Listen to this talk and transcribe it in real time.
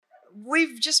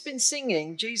we've just been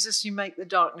singing, Jesus, you make the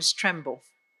darkness tremble.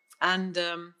 And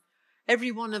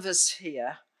every one of us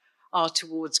here are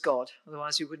towards God,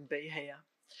 otherwise we wouldn't be here.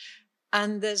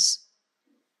 And there's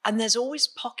always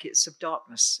pockets of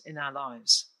darkness in our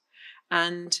lives.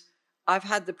 And I've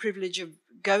had the privilege of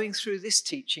going through this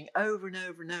teaching over and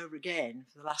over and over again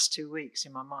for the last 2 weeks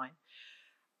in my mind.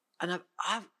 And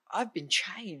I've been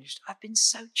changed. I've been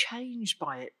so changed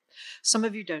by it. Some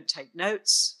of you don't take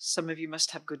notes. Some of you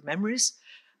must have good memories.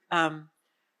 But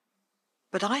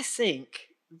I think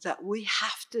that we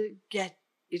have to get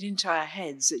it into our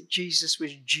heads that Jesus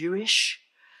was Jewish,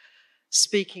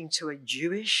 speaking to a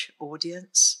Jewish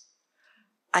audience,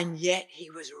 and yet he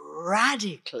was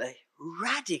radically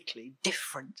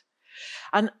different.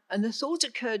 And the thought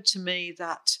occurred to me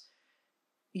that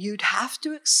you'd have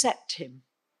to accept him.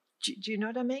 Do you know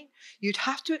what I mean? You'd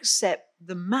have to accept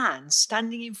the man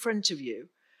standing in front of you,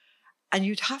 and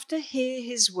you'd have to hear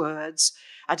his words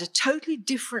at a totally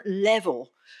different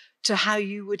level to how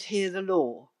you would hear the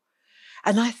law.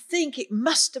 And I think it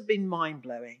must have been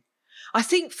mind-blowing. I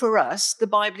think for us, the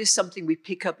Bible is something we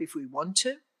pick up if we want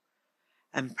to,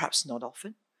 and perhaps not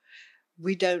often.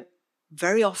 We don't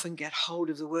very often get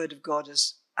hold of the word of God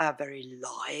as our very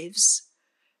lives.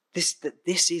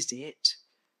 This is it,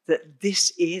 that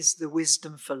this is the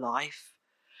wisdom for life.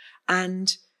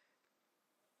 And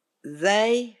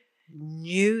they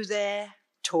knew their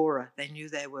Torah, they knew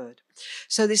their word.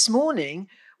 So this morning,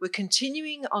 we're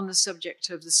continuing on the subject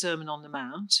of the Sermon on the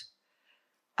Mount,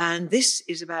 and this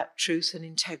is about truth and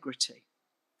integrity.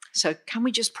 So can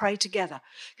we just pray together?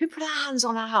 Can we put our hands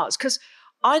on our hearts? Because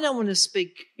I don't want to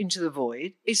speak into the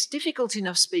void. It's difficult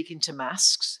enough speaking to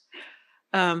masks,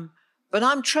 but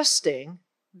I'm trusting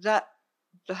that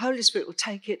the Holy Spirit will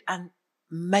take it and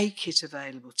make it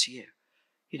available to you.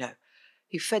 You know,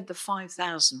 he fed the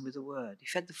 5,000 with a word. He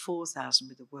fed the 4,000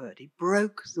 with a word. He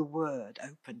broke the word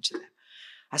open to them.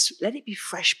 Let it be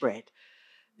fresh bread,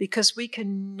 because we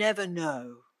can never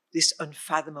know this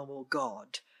unfathomable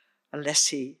God unless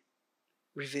he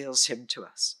reveals him to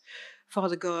us.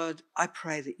 Father God, I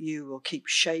pray that you will keep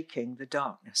shaking the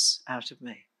darkness out of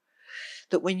me.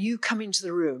 That when you come into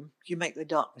the room, you make the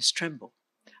darkness tremble.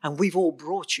 And we've all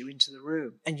brought you into the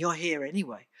room, and you're here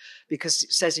anyway, because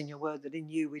it says in your word that in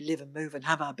you we live and move and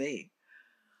have our being.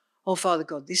 Oh, Father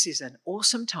God, this is an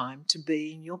awesome time to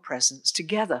be in your presence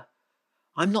together.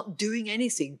 I'm not doing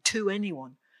anything to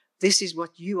anyone. This is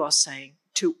what you are saying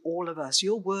to all of us.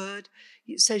 Your word,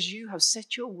 it says you have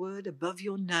set your word above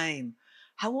your name.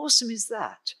 How awesome is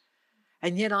that?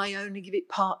 And yet I only give it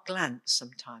part glance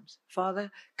sometimes.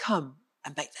 Father, come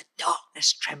and make the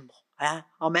darkness tremble.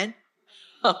 Amen?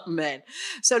 Amen.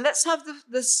 So let's have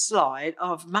the slide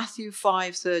of Matthew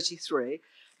 5:33,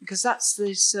 because that's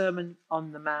the Sermon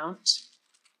on the Mount.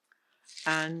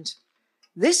 And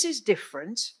this is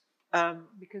different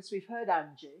because we've heard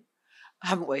Angie,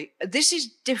 haven't we? This is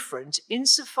different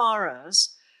insofar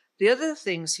as the other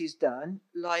things he's done,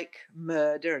 like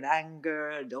murder and anger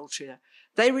and adultery,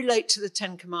 they relate to the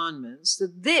 10 Commandments.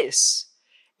 That this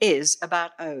is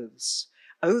about oaths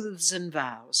and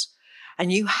vows.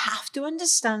 And you have to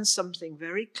understand something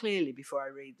very clearly before I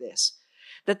read this,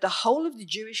 that the whole of the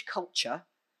Jewish culture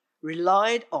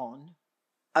relied on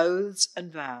oaths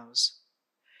and vows.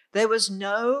 There was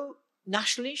no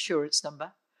national insurance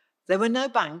number. There were no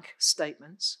bank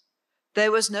statements.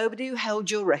 There was nobody who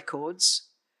held your records.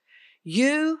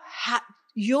 Your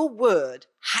word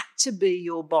had to be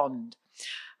your bond.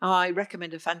 I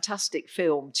recommend a fantastic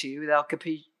film to you with Al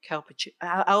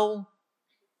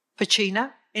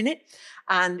Pacino in it,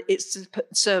 and it's the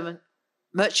servant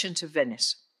Merchant of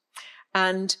Venice.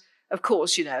 And of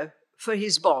course, you know, for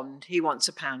his bond, he wants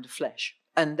a pound of flesh.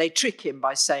 And they trick him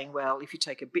by saying, well, if you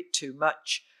take a bit too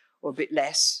much or a bit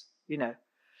less, you know.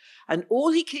 And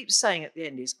all he keeps saying at the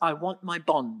end is, I want my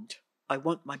bond. I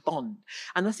want my bond.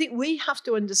 And I think we have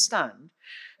to understand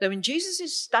that when Jesus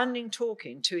is standing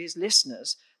talking to his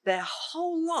listeners, their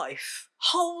whole life,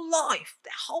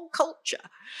 their whole culture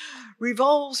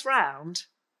revolves round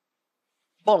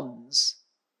bonds,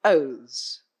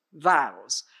 oaths,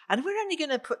 vows. And we're only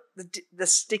going to put the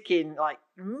stick in like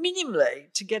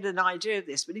minimally to get an idea of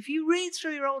this. But if you read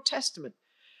through your Old Testament,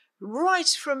 right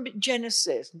from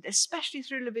Genesis, especially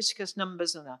through Leviticus,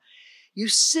 Numbers, and that, you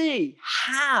see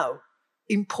how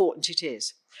important it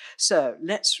is. So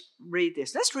let's read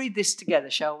this. Let's read this together,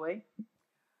 shall we?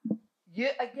 You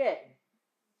again.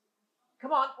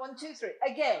 Come on, 1, 2, 3.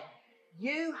 Again.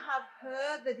 You have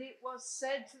heard that it was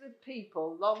said to the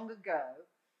people long ago,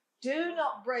 do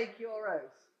not break your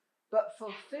oath, but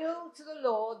fulfill to the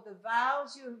Lord the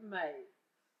vows you have made.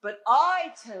 But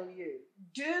I tell you,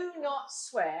 do not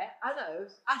swear an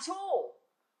oath at all,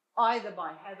 either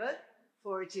by heaven,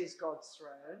 for it is God's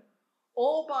throne,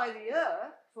 or by the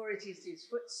earth, for it is his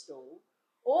footstool,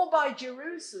 or by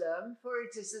Jerusalem, for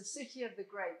it is the city of the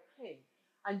great king.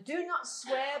 And do not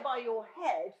swear by your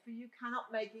head, for you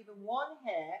cannot make even one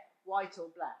hair white or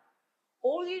black.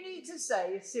 All you need to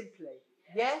say is simply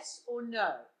yes or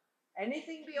no.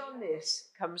 Anything beyond this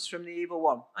comes from the evil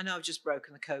one. I know I've just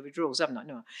broken the COVID rules, haven't I?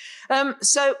 No.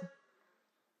 So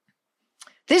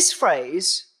this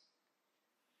phrase,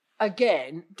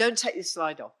 again, don't take this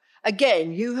slide off.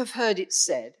 Again, you have heard it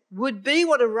said, would be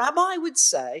what a rabbi would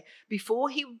say before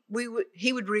he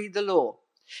would read the law.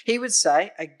 He would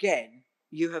say, again,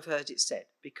 you have heard it said,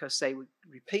 because they would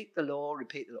repeat the law.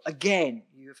 Again,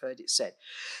 you have heard it said.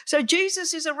 So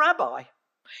Jesus is a rabbi.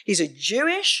 He's a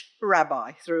Jewish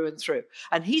rabbi through and through.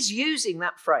 And he's using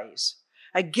that phrase.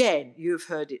 Again, you have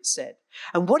heard it said.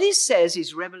 And what he says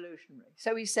is revolutionary.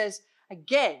 So he says,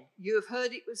 again, you have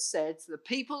heard it was said to the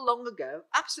people long ago,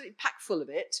 absolutely packed full of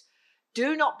it,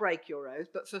 do not break your oath,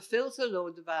 but fulfill to the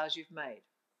Lord the vows you've made.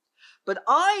 But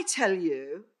I tell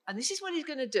you, and this is what he's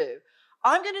going to do,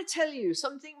 I'm going to tell you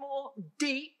something more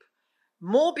deep,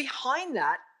 more behind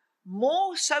that,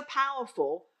 more so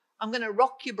powerful. I'm going to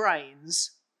rock your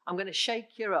brains. I'm going to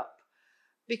shake you up.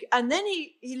 And then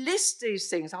he lists these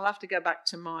things. I'll have to go back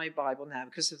to my Bible now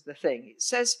because of the thing. It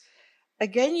says,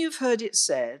 again, you've heard it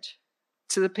said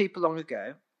to the people long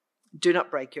ago, do not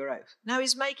break your oath. Now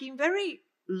he's making very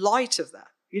light of that.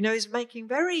 He's making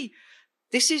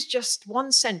this is just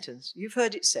one sentence. You've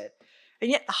heard it said. And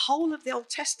yet the whole of the Old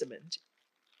Testament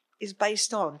is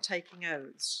based on taking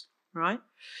oaths, right?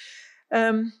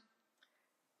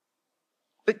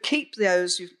 But keep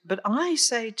those. But I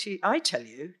tell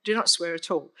you, do not swear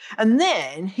at all. And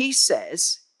then he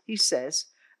says,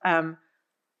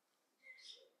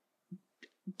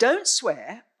 don't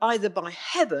swear either by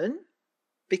heaven,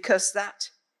 because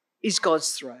that is God's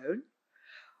throne,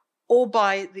 or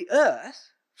by the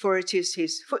earth, for it is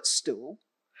his footstool,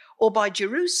 or by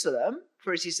Jerusalem,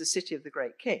 for it is the city of the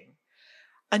great king.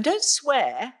 And don't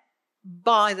swear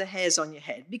by the hairs on your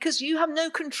head, because you have no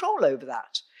control over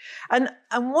that. And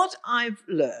what I've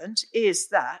learned is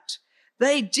that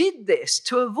they did this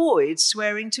to avoid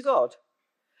swearing to God,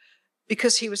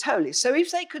 because he was holy. So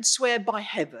if they could swear by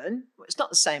heaven, well, it's not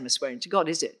the same as swearing to God,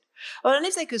 is it? Well, and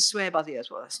if they could swear by the earth,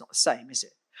 well, that's not the same, is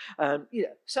it?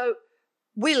 So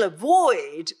we'll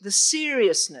avoid the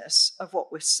seriousness of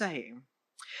what we're saying.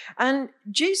 And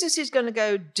Jesus is going to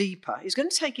go deeper. He's going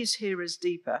to take his hearers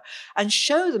deeper and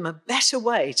show them a better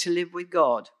way to live with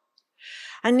God.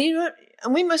 And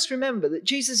and we must remember that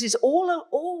Jesus is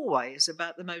always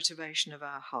about the motivation of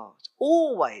our heart.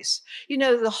 Always.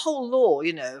 The whole law,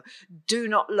 do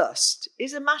not lust,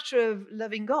 is a matter of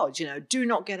loving God. Do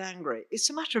not get angry. It's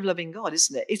a matter of loving God,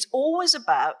 isn't it? It's always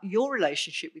about your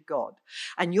relationship with God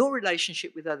and your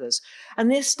relationship with others. And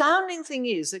the astounding thing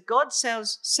is that God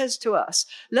says to us,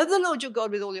 love the Lord your God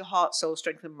with all your heart, soul,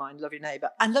 strength, and mind. Love your neighbor.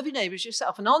 And love your neighbor as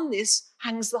yourself. And on this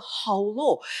hangs the whole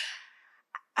law.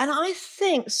 And I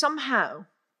think somehow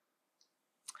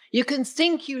you can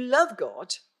think you love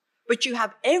God, but you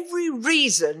have every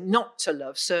reason not to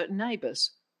love certain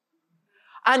neighbours.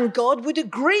 And God would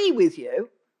agree with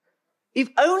you if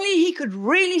only he could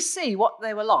really see what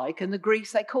they were like and the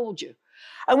grief they called you.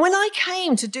 And when I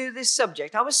came to do this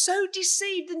subject, I was so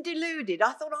deceived and deluded.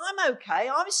 I thought, I'm okay.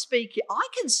 I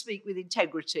can speak with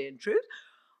integrity and truth.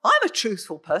 I'm a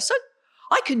truthful person.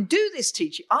 I can do this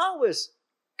teaching. I was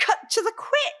cut to the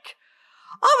quick.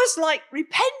 I was like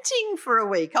repenting for a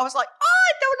week. I was like,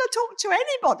 I don't want to talk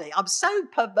to anybody. I'm so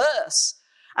perverse.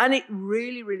 And it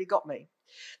really, really got me.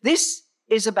 This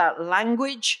is about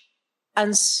language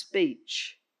and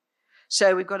speech.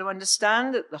 So we've got to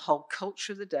understand that the whole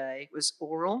culture of the day was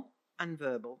oral and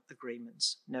verbal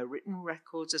agreements. No written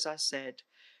records, as I said,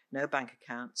 no bank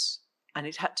accounts. And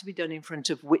it had to be done in front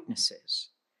of witnesses.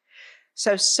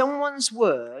 So someone's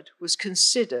word was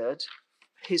considered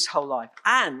his whole life.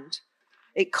 And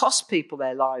it cost people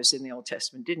their lives in the Old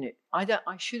Testament, didn't it? I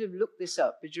should have looked this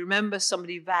up. But you remember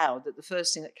somebody vowed that the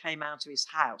first thing that came out of his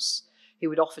house, he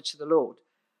would offer to the Lord.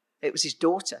 It was his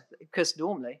daughter, because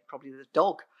normally, probably the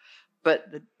dog. But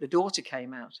the daughter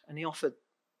came out and he offered,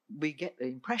 we get the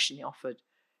impression he offered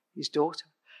his daughter.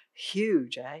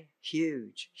 Huge, eh?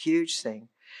 Huge, huge thing.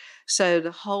 So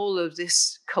the whole of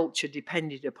this culture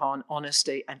depended upon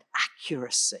honesty and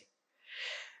accuracy.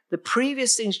 The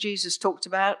previous things Jesus talked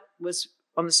about was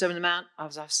on the Sermon on the Mount,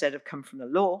 as I've said, have come from the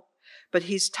law. But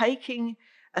he's taking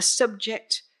a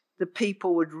subject the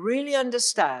people would really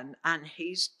understand, and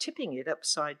he's tipping it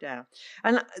upside down.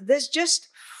 And there's just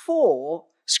 4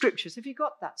 scriptures. Have you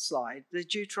got that slide? The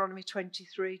Deuteronomy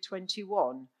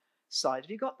 23:21 slide.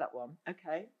 Have you got that one?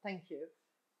 Okay, thank you.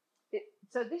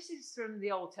 So this is from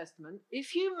the Old Testament.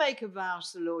 If you make a vow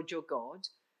to the Lord your God,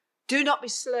 do not be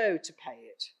slow to pay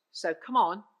it. So come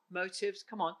on, motives,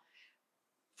 come on.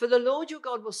 For the Lord your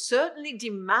God will certainly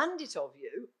demand it of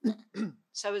you.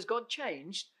 So has God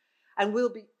changed? And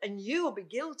you will be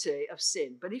guilty of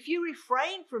sin. But if you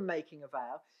refrain from making a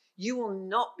vow, you will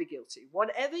not be guilty.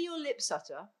 Whatever your lips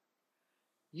utter,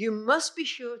 you must be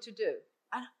sure to do.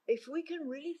 And if we can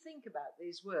really think about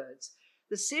these words,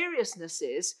 the seriousness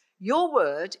is your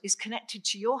word is connected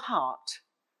to your heart.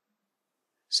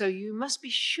 So you must be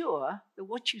sure that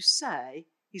what you say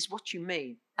is what you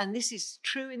mean. And this is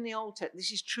true in the Old Testament.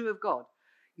 This is true of God.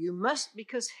 You must,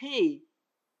 because he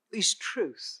is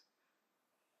truth.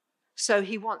 So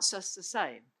he wants us the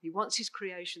same. He wants his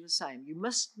creation the same. You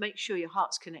must make sure your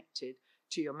heart's connected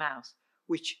to your mouth,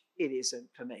 which it isn't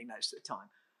for me most of the time,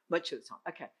 much of the time.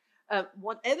 Okay.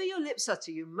 Whatever your lips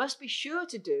utter, you must be sure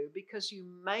to do, because you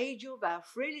made your vow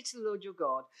freely to the Lord your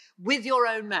God with your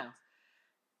own mouth.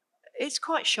 It's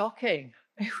quite shocking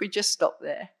if we just stop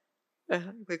there.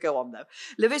 We'll go on though.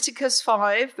 Leviticus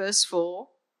 5, verse 4.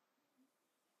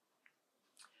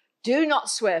 Do not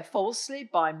swear falsely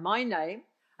by my name,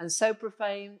 and so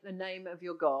profane the name of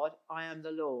your God. I am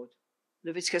the Lord.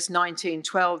 Leviticus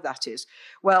 19:12, that is.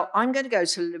 Well, I'm going to go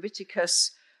to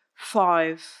Leviticus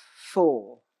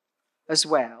 5:4 as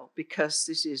well, because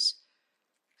this is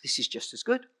just as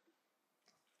good.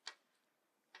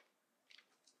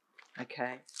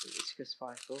 Okay, Leviticus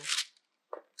 5:4.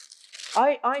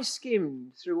 I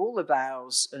skimmed through all the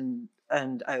vows and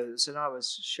oaths, and I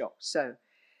was shocked. So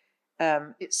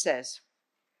it says,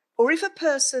 or if a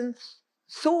person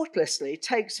thoughtlessly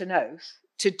takes an oath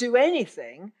to do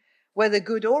anything, whether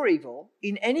good or evil,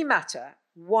 in any matter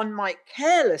one might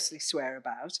carelessly swear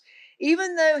about,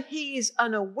 even though he is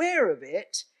unaware of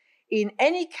it, in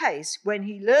any case, when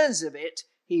he learns of it,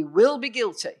 he will be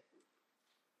guilty.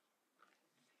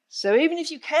 So even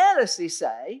if you carelessly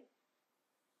say,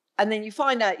 and then you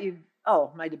find out you've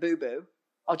made a boo-boo,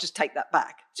 I'll just take that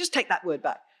back. Just take that word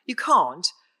back. You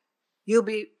can't. You'll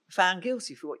be found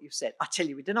guilty for what you've said. I tell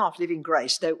you, we don't half live in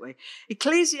grace, don't we?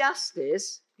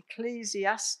 Ecclesiastes.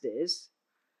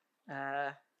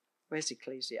 Where's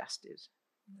Ecclesiastes?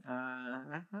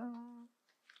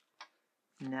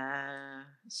 No,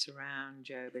 it's around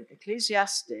Job.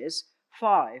 Ecclesiastes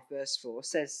 5, verse 4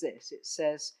 says this. It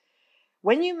says,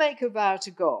 when you make a vow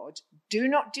to God, do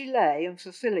not delay in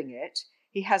fulfilling it.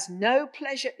 He has no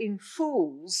pleasure in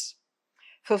fools.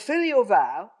 Fulfill your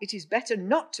vow. It is better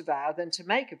not to vow than to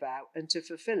make a vow and to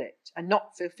fulfill it, and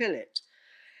not fulfill it.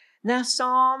 Now,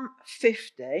 Psalm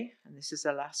 50, and this is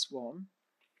the last one,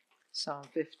 Psalm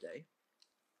 50.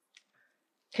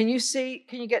 Can you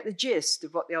get the gist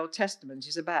of what the Old Testament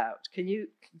is about? Do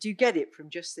you get it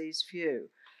from just these few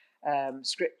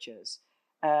scriptures?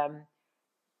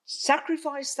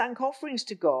 Sacrifice thank offerings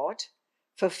to God.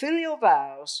 Fulfill your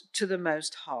vows to the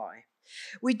Most High.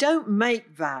 We don't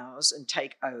make vows and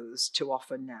take oaths too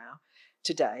often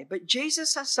today, but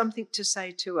Jesus has something to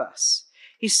say to us.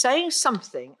 He's saying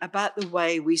something about the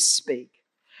way we speak,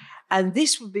 and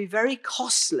this would be very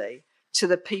costly to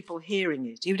the people hearing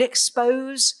it. He would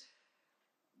expose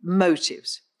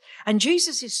motives. And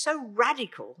Jesus is so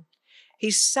radical,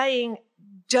 he's saying,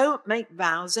 don't make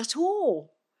vows at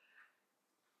all.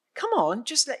 Come on,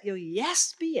 just let your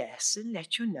yes be yes and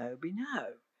let your no be no.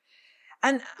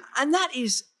 And that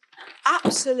is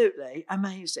absolutely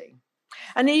amazing.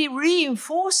 And he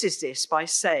reinforces this by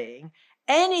saying,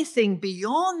 anything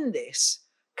beyond this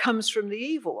comes from the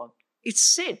evil one. It's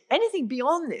sin. Anything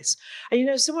beyond this.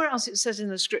 And somewhere else it says in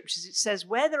the scriptures, it says,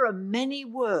 where there are many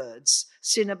words,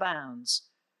 sin abounds.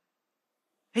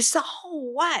 It's the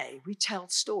whole way we tell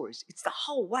stories. It's the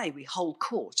whole way we hold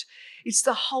court. It's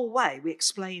the whole way we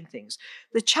explain things.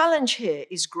 The challenge here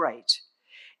is great.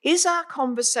 Is our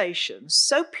conversation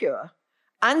so pure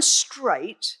and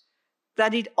straight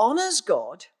that it honors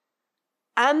God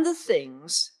and the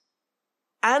things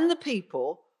and the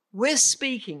people we're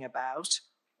speaking about,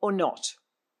 or not?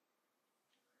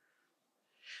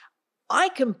 I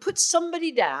can put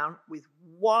somebody down with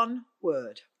one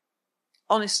word.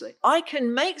 Honestly, I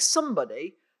can make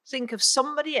somebody think of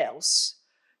somebody else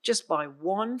just by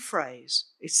one phrase.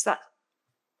 It's that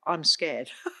I'm scared.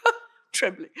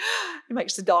 Trembling. It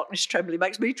makes the darkness tremble. It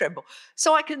makes me tremble.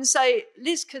 So I can say,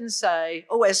 Liz can say,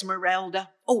 oh, Esmeralda,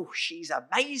 oh, she's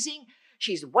amazing.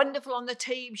 she's wonderful on the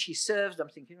team. She serves. I'm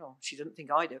thinking, oh, she doesn't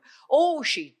think I do. Oh,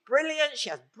 she's brilliant. She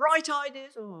has bright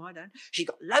ideas. Oh, I don't. She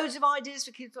got loads of ideas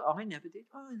for kids. Oh, I never did.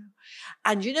 Oh, I know.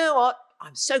 And you know what?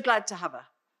 I'm so glad to have her.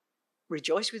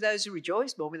 Rejoice with those who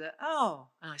rejoice, mourn with her. Oh,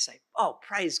 and I say, oh,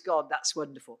 praise God, that's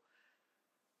wonderful.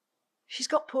 She's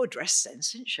got poor dress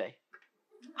sense, isn't she?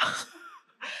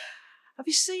 Have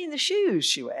you seen the shoes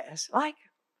she wears? Like,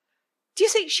 do you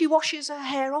think she washes her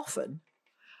hair often?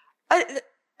 And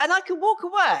I can walk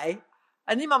away,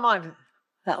 and in my mind,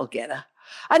 that'll get her.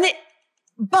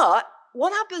 But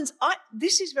what happens?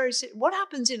 This is very. What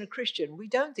happens in a Christian? We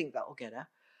don't think that'll get her.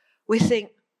 We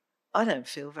think, I don't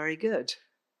feel very good.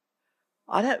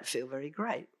 I don't feel very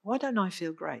great. Why don't I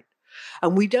feel great?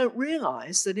 And we don't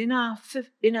realise that in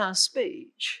our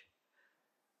speech,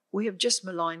 we have just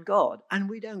maligned God, and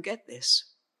we don't get this.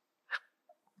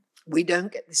 We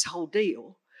don't get this whole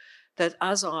deal that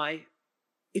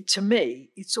to me,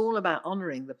 it's all about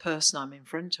honouring the person I'm in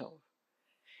front of.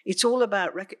 It's all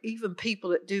about even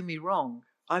people that do me wrong.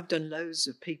 I've done loads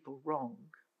of people wrong.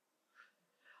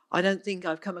 I don't think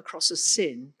I've come across a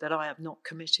sin that I have not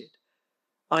committed,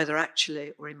 either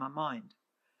actually or in my mind.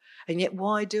 And yet,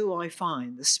 why do I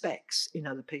find the specks in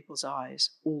other people's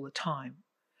eyes all the time?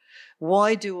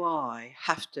 Why do I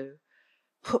have to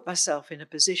put myself in a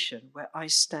position where I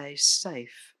stay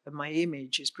safe and my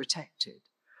image is protected,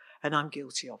 and I'm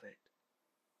guilty of it?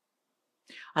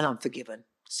 And I'm forgiven.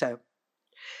 So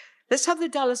let's have the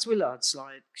Dallas Willard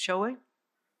slide, shall we?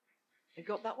 You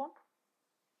got that one?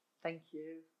 Thank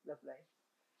you. Lovely.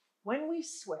 When we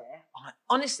swear,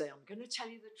 honestly, I'm going to tell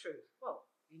you the truth. Well,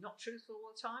 you're not truthful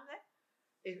all the time then?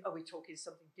 Are we talking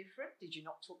something different? Did you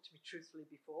not talk to me truthfully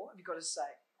before? Have you got to say,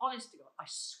 honest to God, I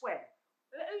swear.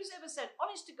 Who's ever said,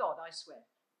 honest to God, I swear?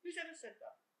 Who's ever said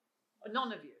that?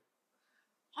 None of you.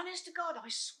 Honest to God, I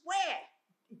swear.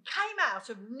 It came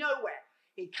out of nowhere.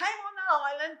 He came on that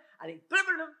island and he blah,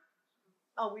 blah, blah.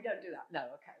 Oh, we don't do that. No,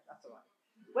 okay, that's all right.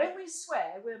 When we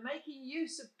swear, we're making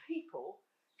use of people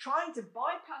trying to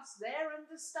bypass their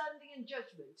understanding and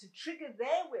judgment to trigger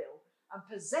their will and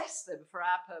possess them for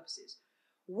our purposes.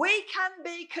 We can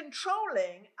be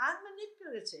controlling and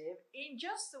manipulative in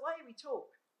just the way we talk,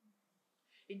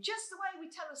 in just the way we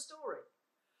tell a story.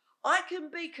 I can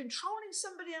be controlling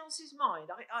somebody else's mind.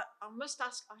 I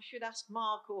should ask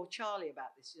Mark or Charlie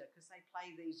about this, because they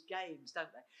play these games,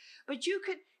 don't they? But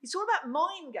it's all about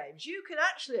mind games. You can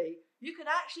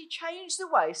actually change the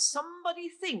way somebody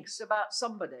thinks about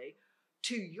somebody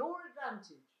to your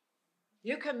advantage.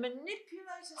 You can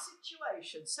manipulate a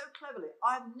situation so cleverly.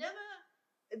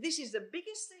 This is the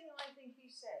biggest thing I think he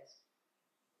says.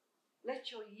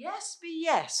 Let your yes be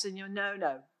yes and your no,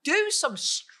 no. Do some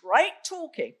straight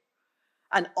talking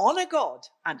and honour God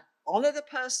and honour the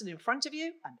person in front of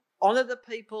you and honour the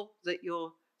people that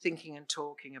you're thinking and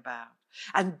talking about.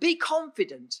 And be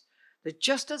confident that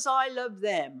just as I love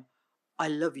them, I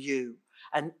love you.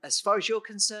 And as far as you're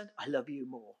concerned, I love you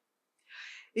more.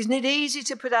 Isn't it easy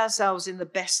to put ourselves in the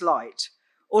best light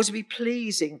or to be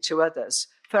pleasing to others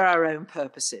for our own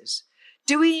purposes?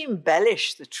 Do we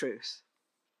embellish the truth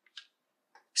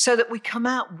so that we come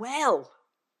out well?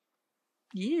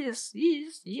 Yes,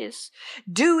 yes, yes.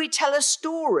 Do we tell a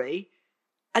story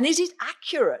and is it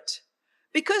accurate?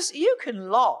 Because you can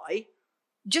lie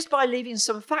just by leaving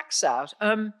some facts out.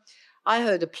 I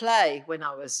heard a play when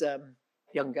I was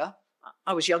younger.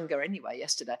 I was younger anyway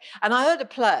yesterday. And I heard a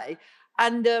play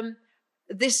and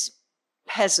this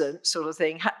peasant sort of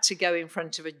thing had to go in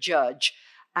front of a judge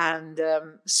and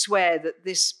swear that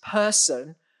this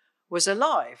person was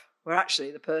alive, where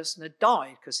actually the person had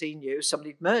died because he knew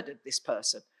somebody had murdered this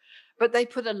person. But they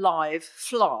put a live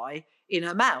fly in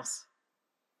her mouth.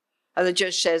 And the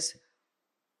judge says,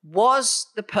 was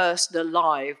the person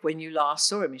alive when you last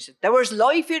saw him? He said, there was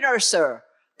life in her, sir.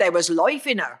 There was life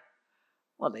in her.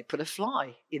 Well, they put a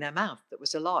fly in her mouth that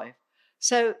was alive.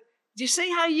 So do you see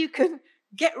how you can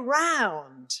get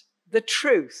round the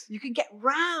truth? You can get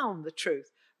round the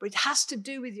truth, but it has to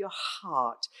do with your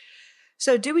heart.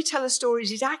 So do we tell a story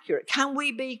that is accurate? Can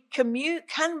we be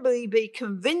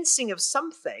convincing of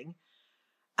something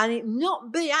and it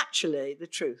not be actually the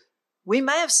truth? We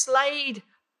may have slayed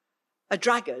a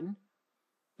dragon,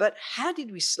 but how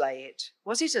did we slay it?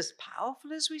 Was it as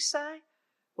powerful as we say?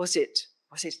 Was it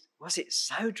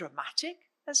so dramatic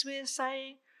as we're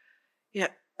saying?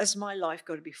 Has my life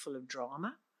got to be full of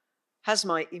drama? Has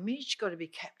my image got to be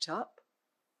kept up?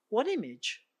 What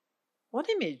image? What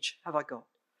image have I got?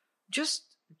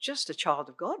 Just a child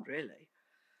of God, really.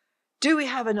 Do we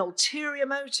have an ulterior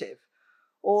motive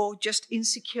or just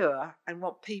insecure and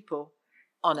want people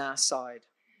on our side?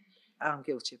 I'm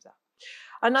guilty of that.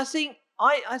 And I think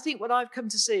I think what I've come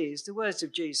to see is the words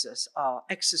of Jesus are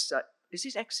exercise. Is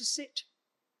it exercit?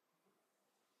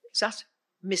 Is that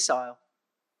missile?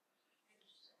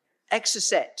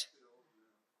 Exercet.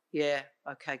 Yeah,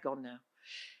 okay, gone now.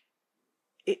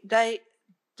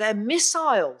 They're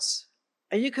missiles,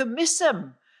 and you can miss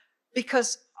them,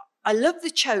 because I love The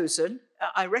Chosen.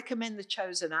 I recommend The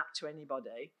Chosen app to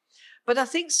anybody. But I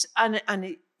think, and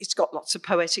it's got lots of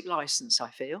poetic license, I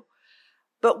feel.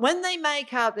 But when they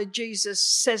make out that Jesus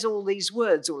says all these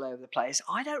words all over the place,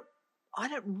 I don't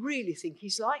really think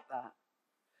he's like that.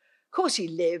 Of course, he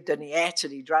lived and he ate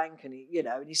and he drank and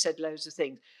he said loads of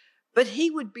things. But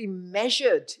he would be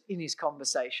measured in his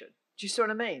conversation. Do you see what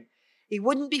I mean? He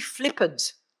wouldn't be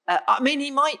flippant.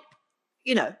 He might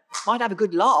have a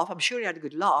good laugh. I'm sure he had a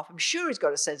good laugh. I'm sure he's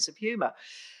got a sense of humour.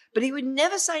 But he would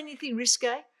never say anything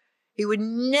risque. He would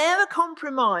never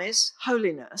compromise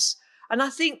holiness. And I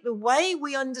think the way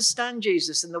we understand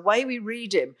Jesus and the way we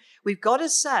read him, we've got to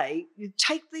say, you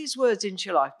take these words into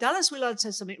your life. Dallas Willard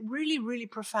said something really, really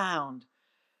profound.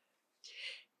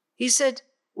 He said,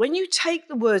 when you take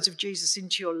the words of Jesus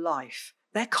into your life,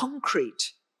 they're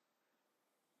concrete.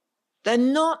 They're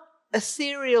not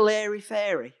ethereal,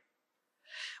 airy-fairy.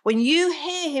 When you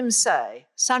hear him say,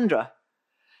 Sandra,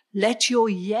 let your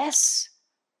yes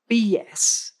be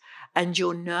yes and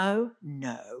your no,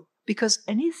 no, because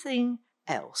anything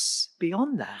else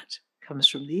beyond that comes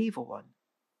from the evil one.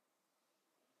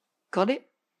 Got it?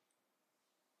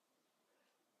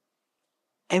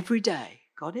 Every day.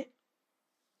 Got it?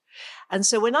 And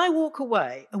so when I walk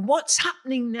away, and what's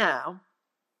happening now,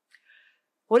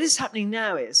 what is happening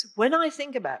now is when I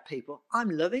think about people, I'm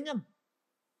loving them.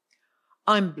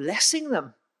 I'm blessing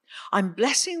them. I'm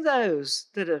blessing those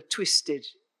that are twisted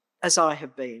as I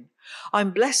have been.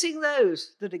 I'm blessing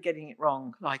those that are getting it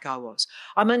wrong like I was.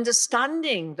 I'm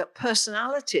understanding that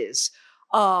personalities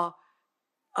are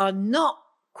not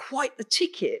quite the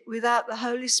ticket without the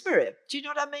Holy Spirit. Do you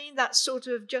know what I mean? That's sort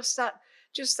of just that.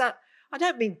 I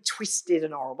don't mean twisted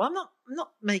and horrible. I'm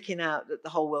not making out that the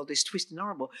whole world is twisted and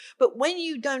horrible. But when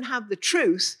you don't have the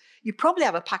truth, you probably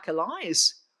have a pack of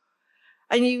lies.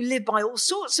 And you live by all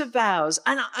sorts of vows.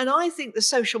 And I think the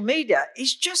social media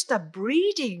is just a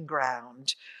breeding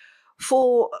ground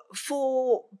for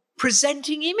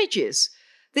presenting images.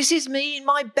 This is me in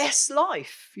my best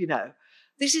life,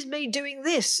 This is me doing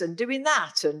this and doing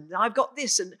that, and I've got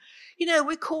this. And,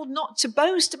 we're called not to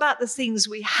boast about the things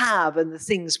we have and the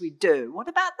things we do. What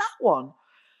about that one?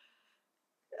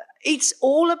 It's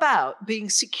all about being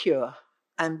secure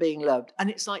and being loved. And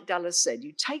it's like Dallas said,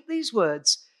 you take these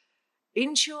words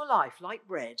into your life like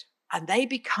bread, and they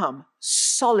become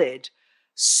solid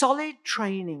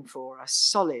training for us,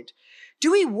 solid.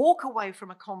 Do we walk away from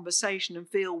a conversation and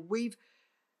feel we've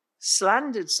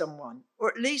slandered someone, or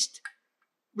at least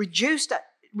reduce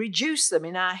them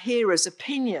in our hearer's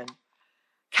opinion?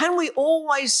 Can we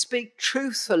always speak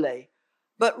truthfully,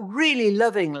 but really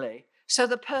lovingly, so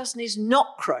the person is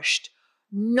not crushed,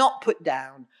 not put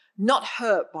down, not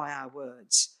hurt by our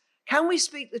words? Can we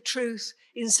speak the truth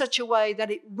in such a way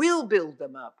that it will build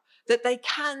them up, that they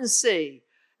can see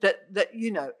that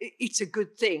it's a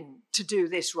good thing to do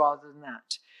this rather than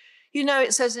that?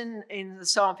 It says in the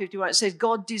Psalm 51, it says,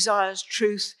 God desires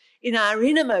truth in our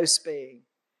innermost being,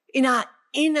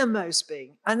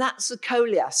 and that's the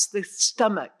coleus, the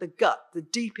stomach, the gut, the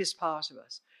deepest part of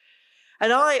us.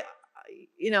 And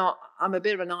I'm a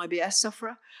bit of an IBS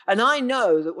sufferer, and I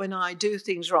know that when I do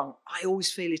things wrong, I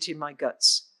always feel it in my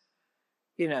guts.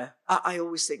 I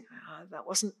always think, that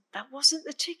wasn't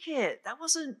the ticket. That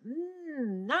wasn't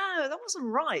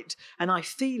right. And I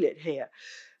feel it here.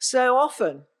 So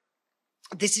often,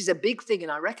 this is a big thing,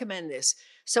 and I recommend this.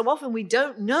 So often we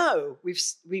don't know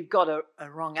we've got a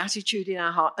wrong attitude in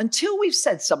our heart until we've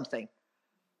said something.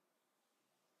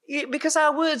 Because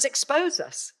our words expose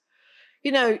us.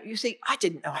 You think, I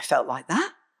didn't know I felt like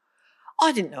that.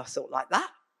 I didn't know I thought like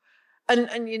that. And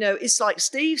it's like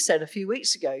Steve said a few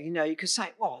weeks ago, you could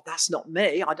say, well, that's not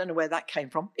me. I don't know where that came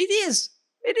from. It is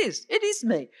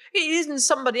me. It isn't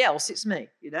somebody else, it's me,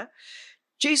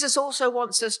 Jesus also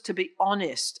wants us to be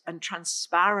honest and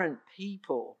transparent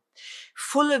people,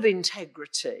 full of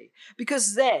integrity,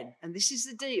 because then, and this is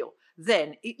the deal,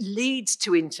 then it leads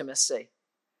to intimacy.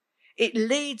 It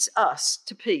leads us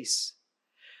to peace.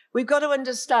 We've got to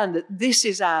understand that this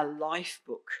is our life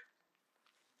book.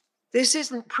 This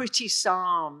isn't pretty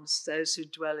psalms. Those who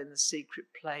dwell in the secret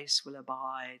place will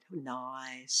abide.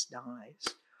 Nice.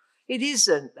 It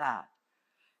isn't that.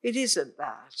 It isn't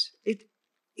that.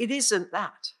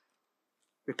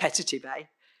 Repetitive, eh?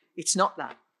 It's not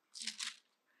that.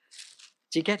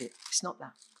 Do you get it? It's not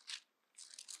that.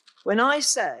 When I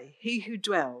say, he who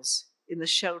dwells in the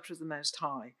shelter of the Most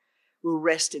High will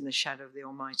rest in the shadow of the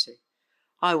Almighty,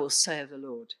 I will say of the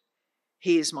Lord,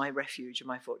 he is my refuge and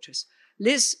my fortress.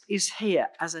 Liz is here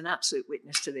as an absolute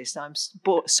witness to this. I'm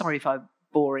sorry if I'm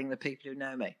boring the people who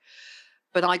know me,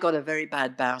 but I got a very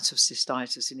bad bout of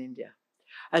cystitis in India.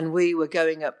 And we were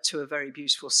going up to a very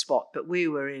beautiful spot, but we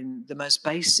were in the most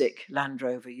basic Land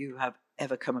Rover you have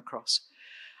ever come across.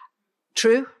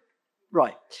 True?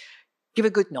 Right. Give a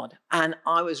good nod. And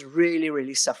I was really,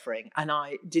 really suffering, and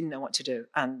I didn't know what to do.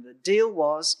 And the deal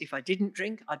was, if I didn't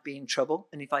drink, I'd be in trouble.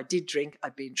 And if I did drink,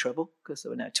 I'd be in trouble because there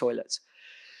were no toilets.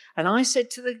 And I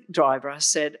said to the driver, I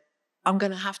said, I'm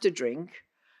going to have to drink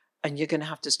and you're going to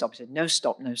have to stop. He said, no,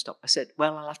 stop, no, stop. I said,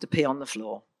 well, I'll have to pee on the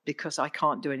floor because I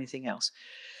can't do anything else.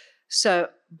 So,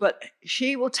 but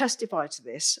she will testify to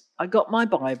this. I got my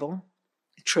Bible,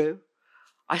 true.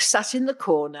 I sat in the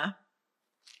corner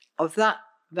of that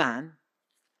van,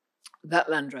 that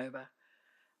Land Rover,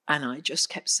 and I just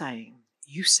kept saying,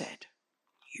 you said.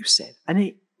 And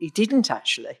he didn't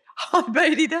actually. I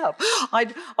made it up.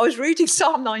 I was reading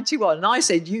Psalm 91 and I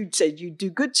said, you'd do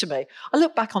good to me. I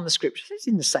looked back on the scripture, I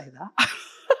didn't say that.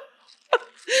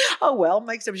 Oh well,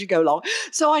 makes up as you go along.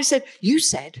 So I said, you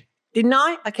said, didn't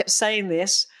I? I kept saying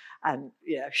this. And,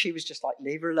 she was just like,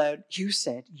 leave her alone. You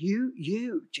said,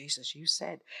 Jesus, you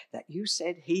said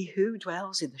he who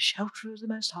dwells in the shelter of the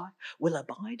Most High will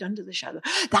abide under the shadow.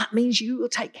 That means you will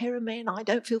take care of me, and I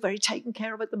don't feel very taken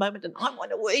care of at the moment, and I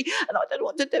want to wee, and I don't know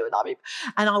what to do.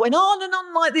 And I went on and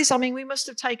on like this. We must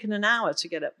have taken an hour to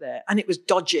get up there, and it was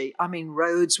dodgy.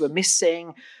 Roads were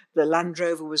missing. The Land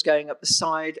Rover was going up the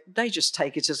side. They just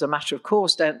take it as a matter of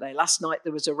course, don't they? Last night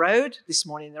there was a road. This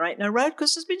morning there ain't no road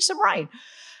because there's been some rain.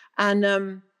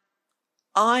 And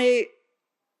I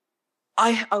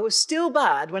was still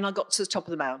bad when I got to the top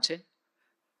of the mountain,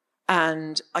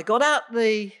 and I got out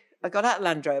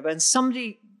Land Rover, and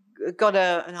somebody got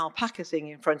an alpaca thing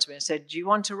in front of me and said, do you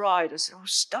want to ride? I said, oh,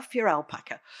 stuff your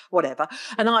alpaca, whatever.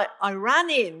 And I ran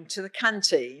into the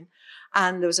canteen,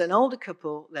 and there was an older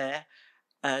couple there,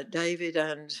 David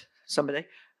and somebody,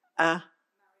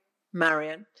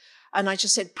 Marion, and I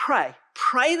just said, pray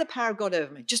the power of God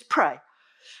over me, just pray.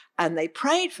 And they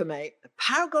prayed for me. The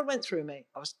power of God went through me.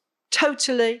 I was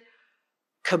totally,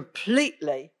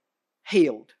 completely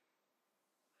healed.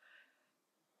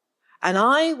 And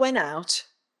I went out,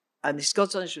 and this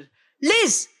God's honest truth,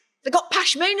 Liz, they got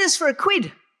pashminas for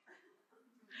 £1.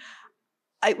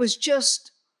 It was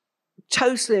just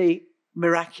totally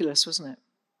miraculous, wasn't it?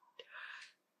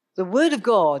 The Word of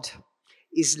God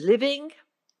is living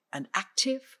and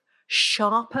active,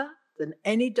 sharper than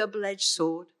any double-edged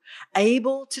sword,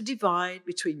 able to divide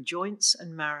between joints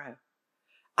and marrow.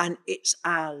 And it's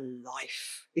our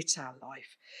life. It's our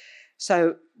life.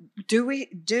 So do we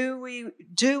do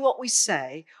what we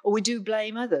say, or we do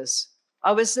blame others?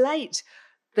 I was late.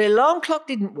 The alarm clock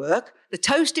didn't work. The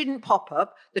toast didn't pop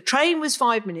up. The train was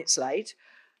 5 minutes late.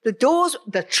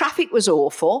 The traffic was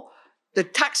awful. The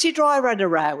taxi driver had a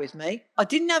row with me. I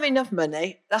didn't have enough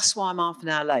money. That's why I'm half an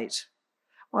hour late.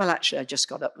 Well, actually, I just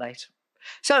got up late.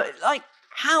 So,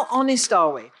 how honest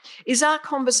are we? Is our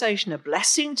conversation a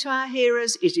blessing to our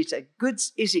hearers? Is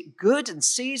it good and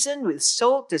seasoned with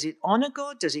salt? Does it honour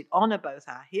God? Does it honour both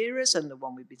our hearers and the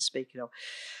one we've been speaking of?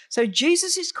 So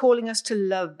Jesus is calling us to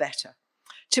love better,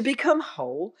 to become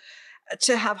whole,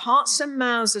 to have hearts and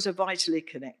mouths that are vitally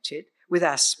connected with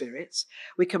our spirits.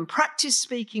 We can practice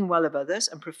speaking well of others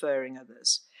and preferring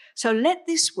others. So let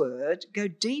this word go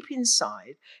deep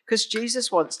inside, because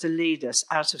Jesus wants to lead us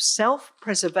out of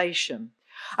self-preservation.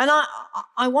 And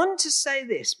I want to say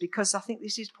this because I think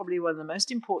this is probably one of the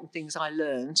most important things I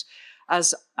learned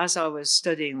as I was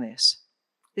studying this.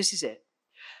 This is it.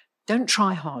 Don't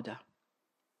try harder.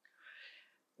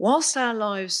 Whilst our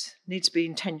lives need to be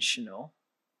intentional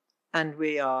and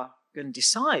we are going to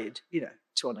decide,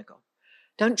 to honour God,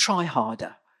 don't try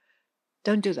harder.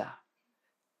 Don't do that.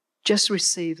 Just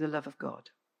receive the love of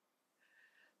God.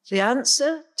 The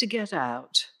answer to get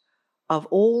out of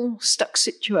all stuck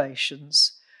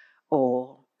situations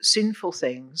or sinful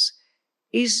things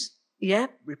is,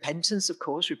 repentance, of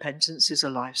course. Repentance is a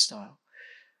lifestyle.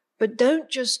 But don't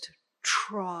just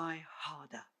try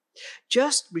harder.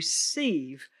 Just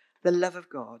receive the love of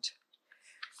God.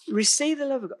 Receive the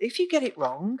love of God. If you get it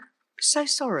wrong, say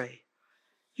sorry.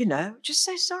 Just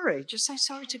say sorry. Just say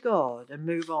sorry to God and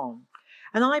move on.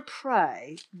 And I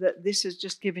pray that this has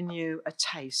just given you a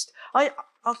taste.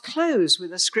 I'll close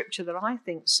with a scripture that I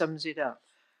think sums it up.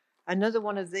 Another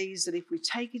one of these that if we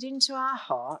take it into our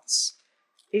hearts,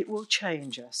 it will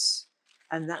change us.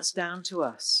 And that's down to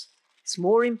us. It's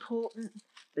more important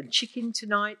than chicken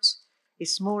tonight.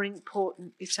 It's more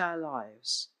important. It's our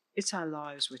lives. It's our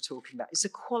lives we're talking about. It's the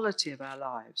quality of our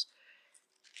lives.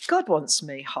 God wants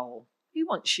me whole. He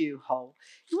wants you whole.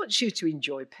 He wants you to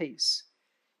enjoy peace.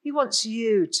 He wants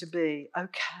you to be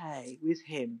okay with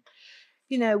him.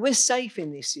 You know, we're safe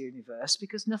in this universe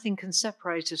because nothing can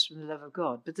separate us from the love of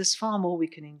God, but there's far more we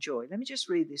can enjoy. Let me just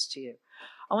read this to you.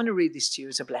 I want to read this to you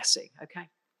as a blessing, okay?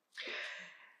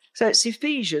 So it's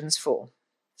Ephesians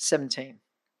 4:17.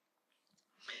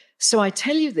 So I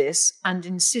tell you this and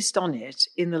insist on it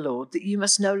in the Lord, that you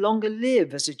must no longer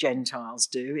live as the Gentiles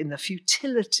do in the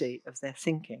futility of their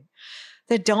thinking.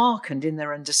 They're darkened in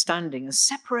their understanding and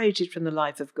separated from the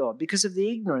life of God because of the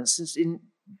ignorance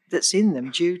that's in them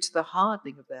due to the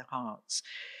hardening of their hearts.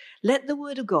 Let the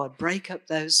word of God break up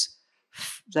those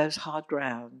hard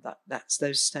ground, that's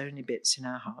those stony bits in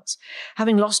our hearts.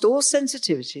 Having lost all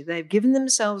sensitivity, they've given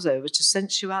themselves over to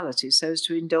sensuality so as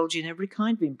to indulge in every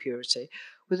kind of impurity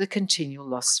with a continual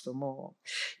lust for more.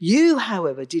 You,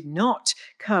 however, did not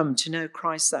come to know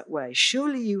Christ that way.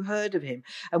 Surely you heard of him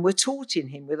and were taught in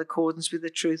him with accordance with the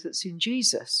truth that's in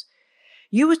Jesus.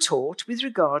 You were taught, with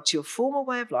regard to your former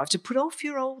way of life, to put off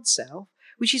your old self,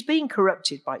 which is being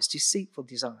corrupted by its deceitful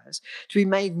desires, to be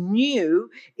made new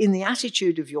in the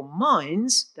attitude of your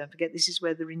minds. Don't forget, this is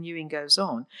where the renewing goes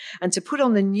on. And to put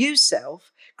on the new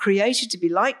self, created to be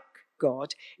like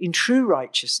God in true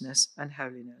righteousness and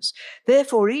holiness.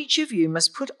 Therefore, each of you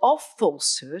must put off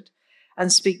falsehood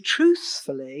and speak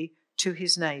truthfully to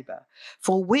his neighbour.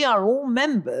 For we are all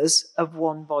members of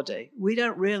one body. We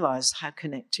don't realise how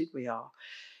connected we are.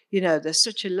 You know, there's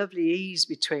such a lovely ease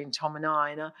between Tom and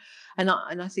I, and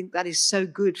I think that is so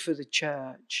good for the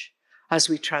church as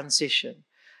we transition.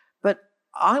 But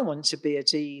I want to be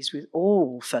at ease with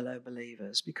all fellow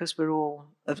believers because we're all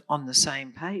on the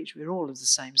same page. We're all of the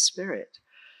same spirit.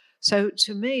 So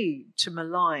to me, to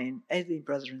malign any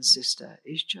brother and sister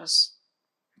is just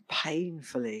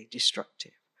painfully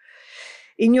destructive.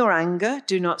 In your anger,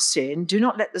 do not sin. Do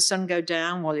not let the sun go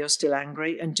down while you're still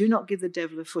angry, and do not give the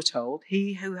devil a foothold.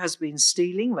 He who has been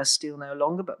stealing must steal no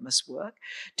longer, but must work,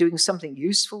 doing something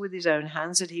useful with his own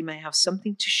hands, that he may have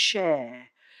something to share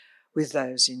with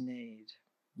those in need.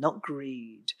 Not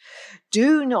greed.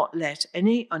 Do not let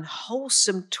any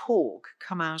unwholesome talk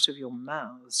come out of your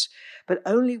mouths, but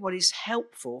only what is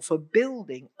helpful for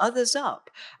building others up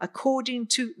according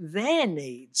to their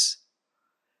needs.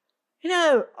 You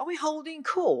know, are we holding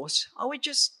court? Are we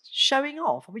just showing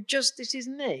off? Are we just, this is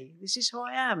me, this is who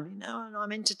I am, you know, and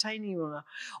I'm entertaining you?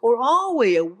 Or are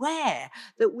we aware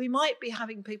that we might be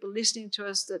having people listening to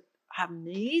us that have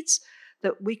needs,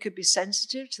 that we could be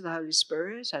sensitive to the Holy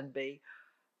Spirit and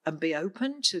be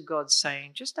open to God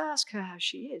saying, just ask her how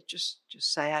she is, just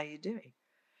say how you're doing.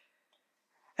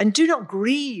 And do not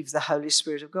grieve the Holy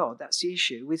Spirit of God, that's the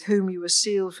issue, with whom you were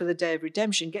sealed for the day of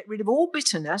redemption. Get rid of all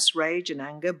bitterness, rage and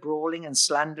anger, brawling and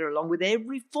slander, along with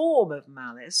every form of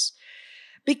malice.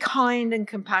 Be kind and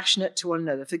compassionate to one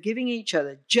another, forgiving each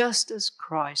other, just as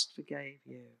Christ forgave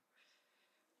you.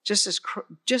 Just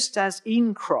as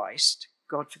in Christ,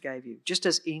 God forgave you. Just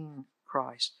as in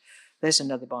Christ. There's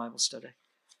another Bible study.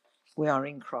 We are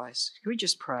in Christ. Can we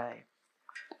just pray?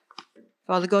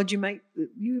 Father God, you make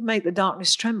the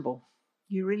darkness tremble.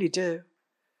 You really do.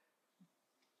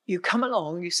 You come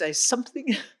along, you say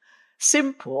something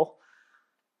simple,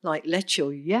 like let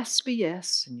your yes be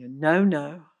yes and your no,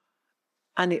 no,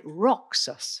 and it rocks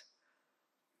us.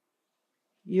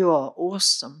 You are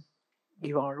awesome.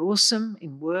 You are awesome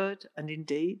in word and in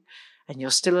deed, and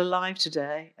you're still alive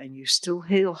today, and you still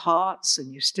heal hearts,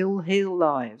 and you still heal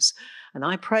lives. And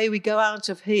I pray we go out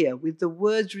of here with the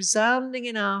words resounding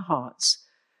in our hearts.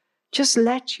 Just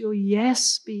let your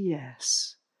yes be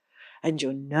yes and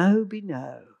your no be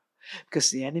no, because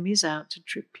the enemy is out to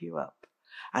trip you up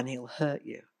and he'll hurt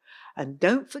you. And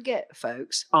don't forget,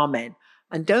 folks, amen.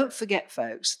 And don't forget,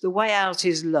 folks, the way out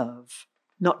is love,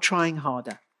 not trying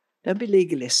harder. Don't be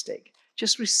legalistic.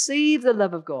 Just receive the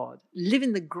love of God. Live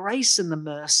in the grace and the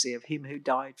mercy of him who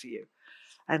died for you.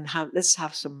 And let's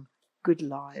have some good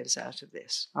lives out of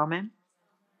this. Amen.